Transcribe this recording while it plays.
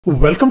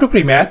Welcome to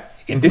PreMath.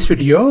 In this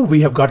video,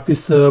 we have got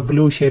this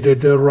blue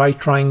shaded right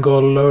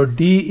triangle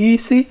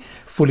DEC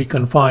fully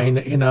confined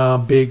in a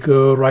big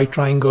right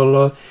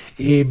triangle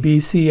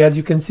ABC, as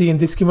you can see in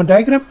this given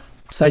diagram,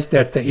 such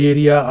that the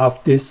area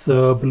of this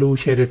blue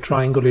shaded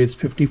triangle is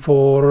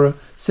 54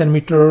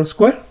 centimeter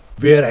square,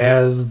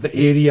 whereas the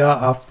area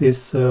of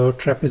this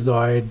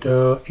trapezoid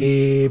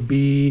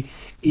ABED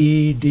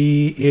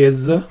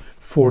is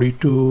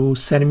 42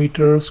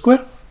 centimeter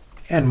square.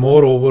 And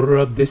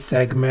moreover, this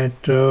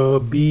segment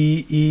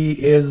BE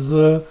is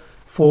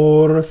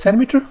 4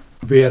 centimeter,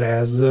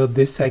 whereas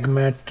this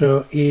segment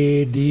AD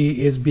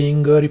is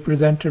being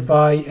represented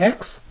by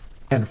X.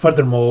 And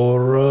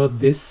furthermore,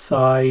 this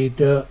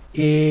side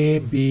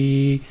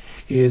AB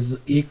is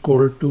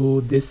equal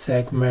to this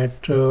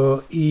segment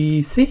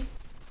EC.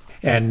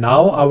 And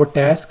now our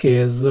task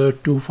is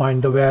to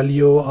find the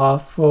value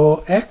of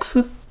X.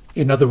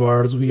 In other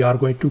words, we are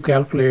going to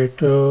calculate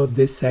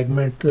this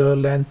segment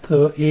length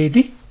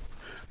AD.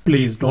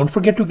 Please don't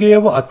forget to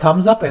give a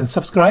thumbs up and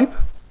subscribe.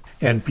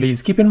 And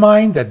please keep in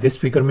mind that this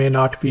figure may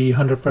not be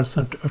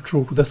 100%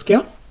 true to the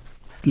scale.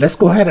 Let's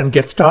go ahead and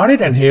get started.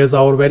 And here's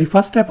our very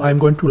first step. I'm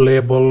going to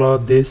label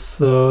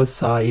this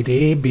side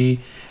AB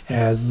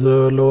as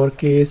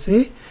lowercase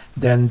a.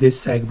 Then this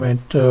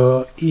segment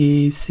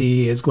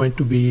EC is going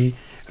to be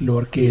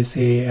lowercase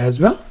a as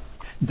well.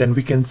 Then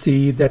we can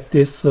see that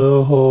this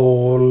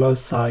whole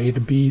side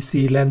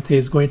BC length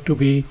is going to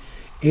be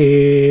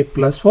a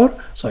plus 4.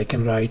 So I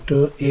can write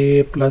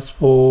a plus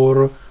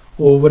 4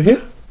 over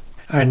here.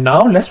 And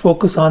now let's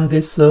focus on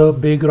this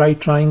big right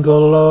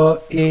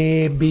triangle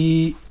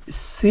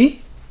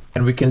ABC.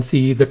 And we can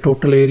see the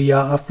total area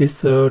of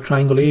this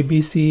triangle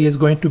ABC is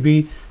going to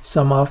be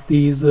sum of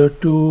these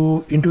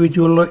two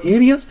individual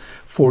areas.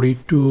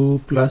 42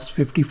 plus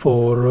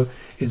 54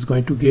 is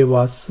going to give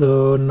us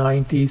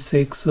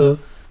 96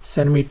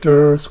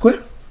 centimeter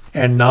square.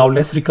 And now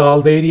let's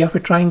recall the area of a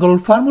triangle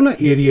formula.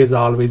 Area is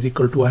always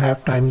equal to a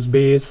half times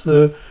base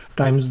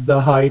times the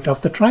height of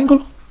the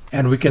triangle.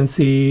 And we can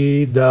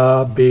see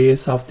the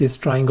base of this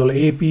triangle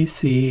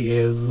ABC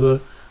is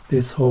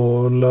this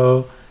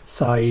whole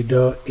side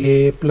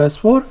a plus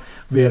 4,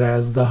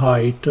 whereas the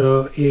height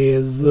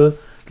is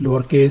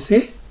lowercase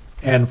a.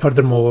 And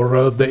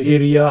furthermore, the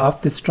area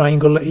of this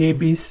triangle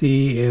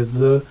ABC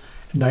is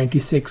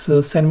 96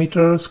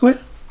 centimeter square.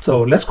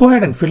 So let's go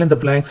ahead and fill in the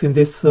blanks in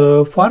this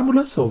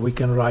formula. So we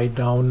can write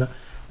down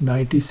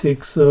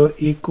 96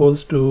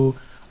 equals to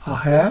a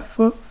half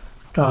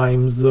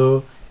times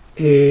a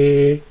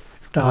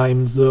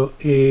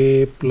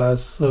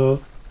plus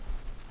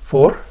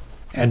 4.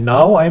 And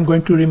now I'm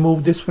going to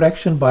remove this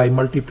fraction by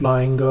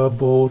multiplying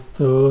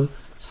both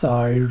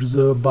sides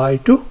by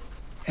 2.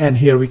 And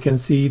here we can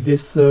see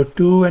this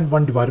 2 and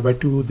 1 divided by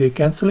 2, they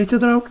cancel each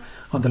other out.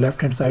 On the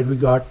left hand side we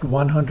got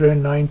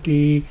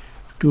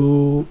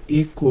 192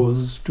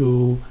 equals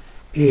to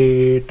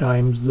a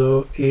times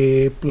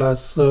a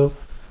plus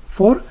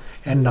 4.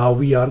 And now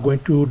we are going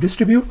to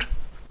distribute.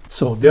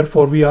 So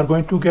therefore we are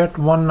going to get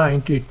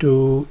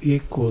 192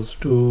 equals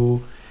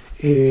to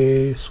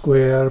a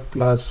square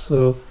plus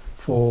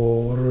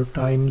 4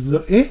 times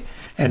a.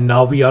 And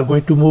now we are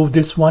going to move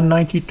this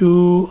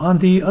 192 on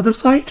the other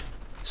side.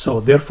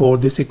 So therefore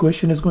this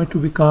equation is going to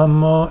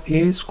become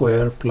a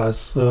square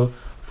plus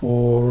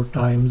 4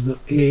 times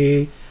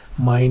a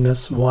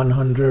minus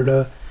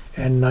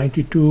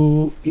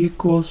 192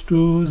 equals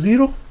to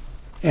 0.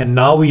 And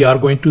now we are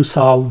going to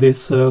solve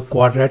this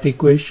quadratic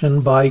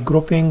equation by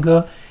grouping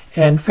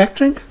and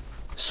factoring.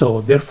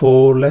 So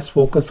therefore let's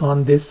focus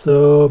on this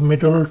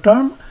middle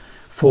term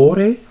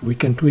 4a. We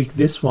can tweak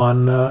this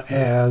one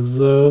as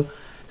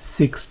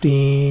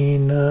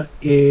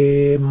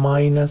 16a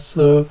minus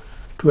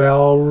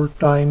 12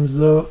 times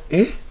a.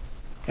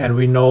 And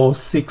we know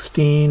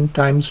 16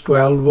 times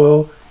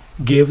 12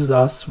 gives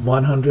us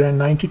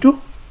 192,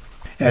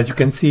 as you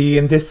can see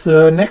in this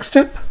next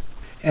step.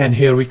 And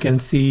here we can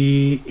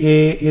see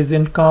a is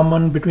in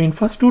common between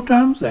first two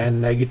terms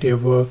and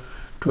negative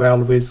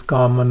 12 is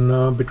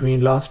common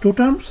between last two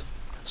terms.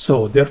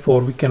 So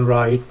therefore we can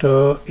write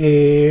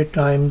a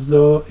times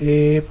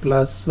a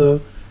plus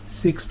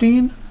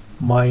 16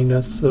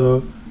 minus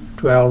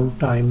 12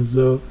 times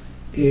a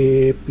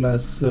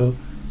plus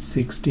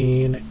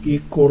 16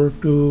 equal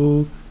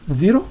to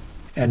 0.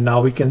 And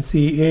now we can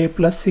see a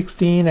plus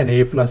 16 and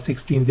a plus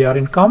 16, they are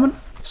in common.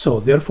 So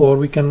therefore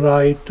we can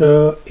write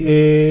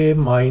a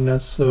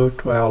minus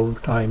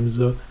 12 times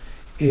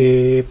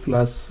a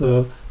plus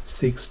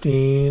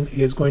 16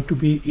 is going to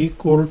be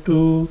equal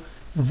to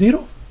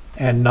 0.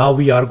 And now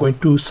we are going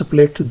to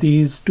split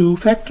these two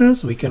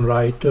factors. We can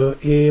write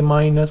a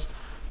minus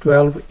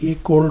 12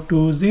 equal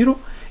to 0.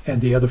 And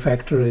the other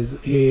factor is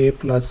a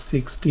plus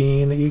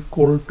 16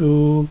 equal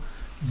to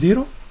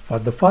 0. For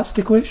the first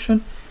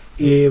equation,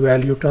 a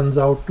value turns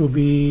out to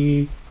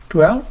be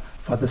 12.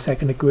 For the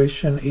second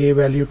equation, a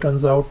value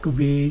turns out to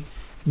be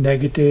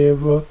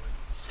negative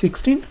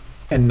 16.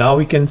 And now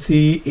we can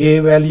see a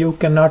value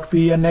cannot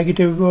be a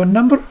negative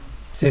number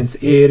since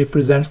a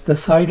represents the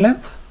side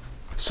length.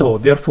 So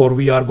therefore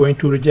we are going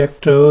to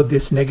reject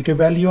this negative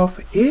value of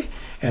a,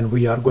 and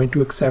we are going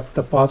to accept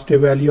the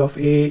positive value of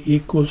a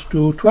equals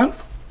to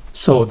 12.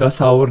 So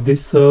thus our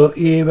this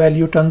a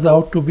value turns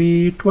out to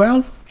be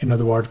 12. In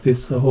other words,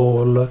 this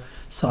whole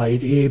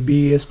side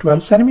AB is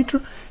 12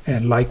 centimeter,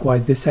 and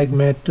likewise this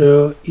segment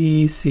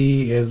EC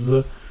is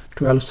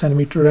 12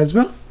 centimeter as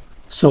well.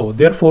 So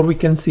therefore we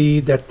can see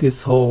that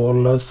this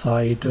whole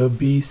side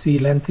BC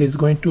length is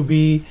going to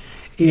be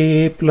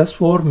a plus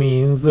 4,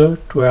 means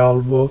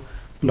 12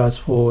 plus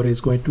 4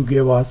 is going to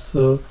give us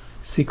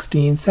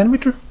 16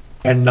 centimeter.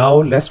 And now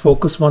let's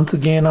focus once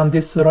again on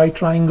this right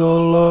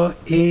triangle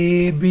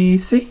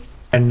ABC.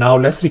 And now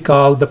let's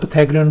recall the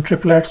Pythagorean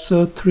triplets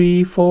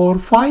 3, 4,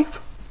 5.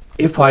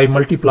 If I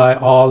multiply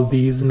all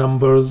these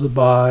numbers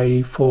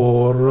by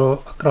 4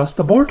 across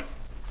the board,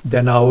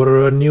 then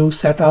our new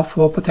set of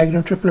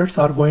Pythagorean triplets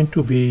are going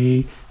to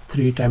be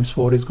 3 times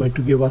 4 is going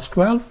to give us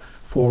 12,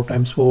 4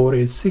 times 4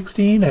 is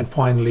 16, and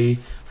finally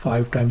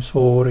 5 times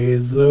 4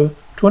 is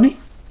 20.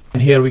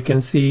 And here we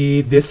can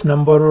see this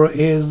number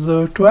is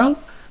 12.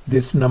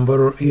 This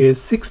number is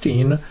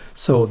 16,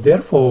 so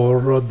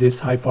therefore this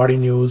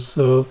hypotenuse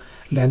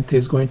length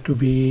is going to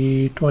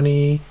be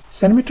 20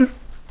 centimeter.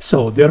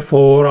 So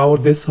therefore our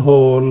this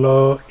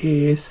whole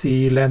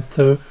AC length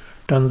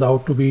turns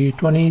out to be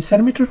 20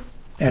 centimeter.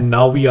 And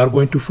now we are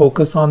going to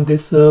focus on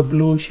this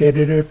blue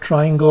shaded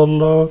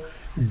triangle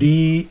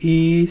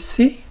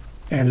DEC,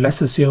 and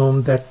let's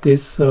assume that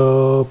this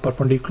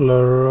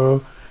perpendicular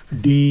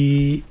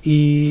DE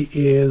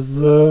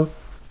is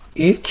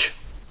h.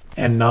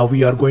 And now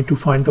we are going to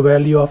find the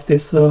value of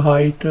this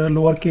height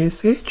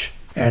lowercase h.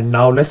 And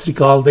now let's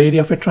recall the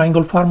area of a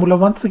triangle formula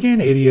once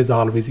again. Area is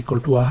always equal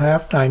to a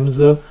half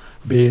times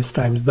base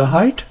times the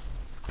height.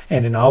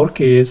 And in our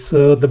case,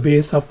 the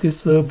base of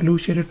this blue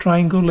shaded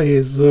triangle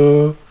is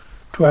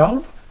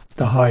 12.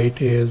 The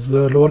height is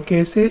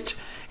lowercase h,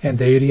 and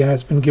the area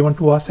has been given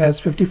to us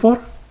as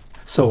 54.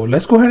 So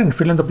let's go ahead and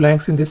fill in the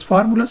blanks in this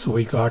formula. So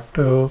we got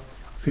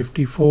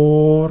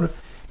 54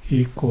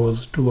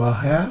 equals to a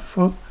half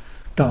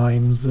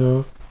times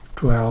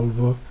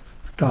 12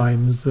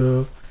 times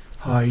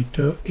height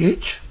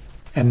h.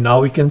 And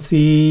now we can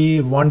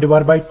see 1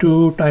 divided by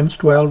 2 times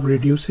 12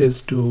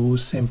 reduces to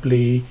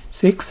simply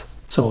 6.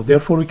 So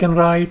therefore we can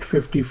write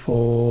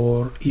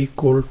 54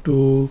 equal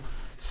to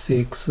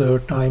 6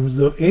 times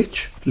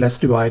h. Let's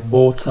divide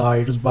both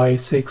sides by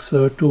 6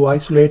 to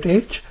isolate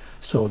h.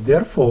 So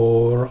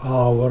therefore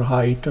our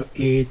height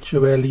h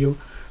value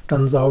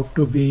turns out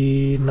to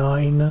be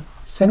 9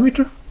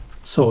 centimeter.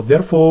 So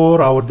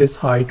therefore our this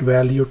height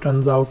value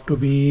turns out to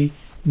be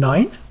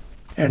 9.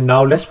 And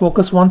now let's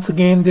focus once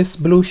again this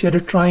blue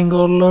shaded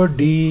triangle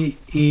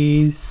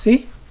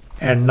DEC.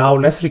 And now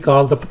let's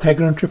recall the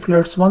Pythagorean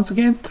triplets once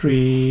again,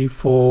 3,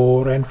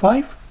 4, and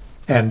 5.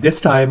 And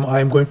this time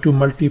I'm going to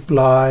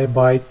multiply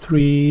by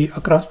 3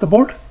 across the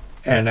board.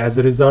 And as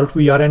a result,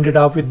 we are ended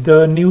up with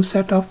the new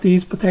set of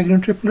these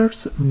Pythagorean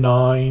triplets,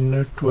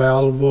 9,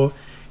 12,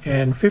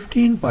 and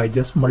 15, by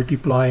just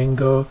multiplying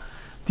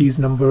these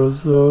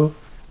numbers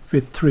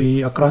with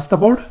 3 across the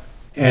board.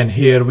 And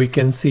here we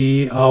can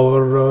see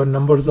our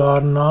numbers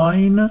are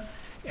 9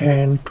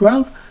 and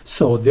 12.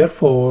 So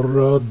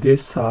therefore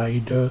this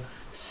side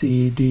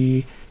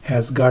CD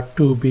has got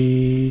to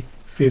be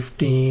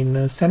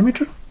 15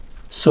 centimeter.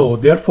 So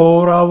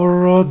therefore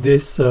our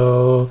this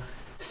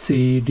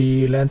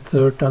CD length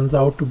turns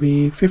out to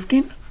be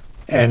 15.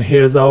 And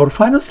here's our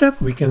final step.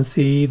 We can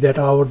see that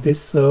our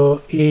this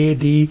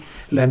AD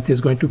length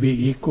is going to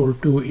be equal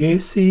to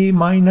AC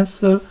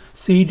minus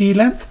CD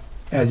length.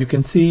 As you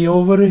can see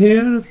over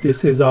here,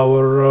 this is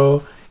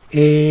our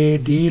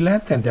AD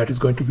length, and that is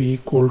going to be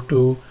equal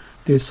to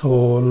this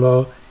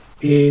whole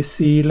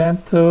AC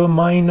length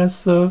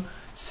minus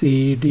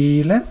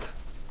CD length.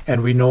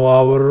 And we know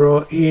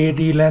our AD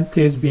length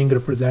is being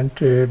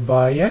represented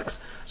by x,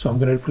 so I'm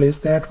going to replace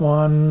that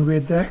one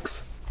with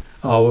x.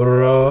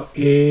 Our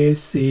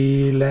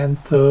AC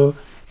length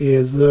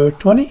is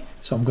 20,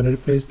 so I'm going to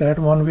replace that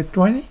one with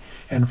 20.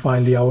 And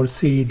finally our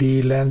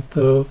CD length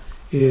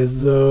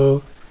is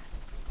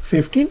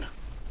 15.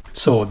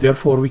 So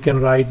therefore we can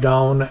write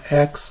down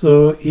x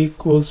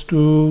equals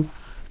to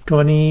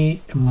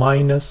 20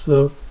 minus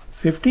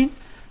 15.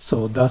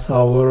 So thus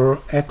our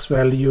x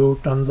value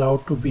turns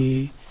out to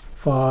be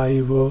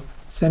 5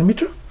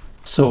 centimeter.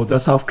 So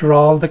thus after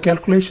all the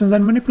calculations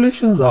and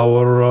manipulations,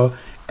 our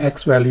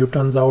x value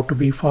turns out to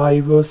be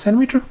 5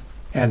 centimeter.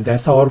 And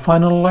that's our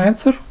final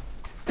answer.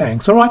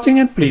 Thanks for watching,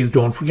 and please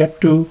don't forget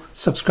to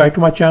subscribe to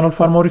my channel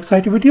for more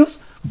exciting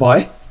videos.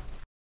 Bye.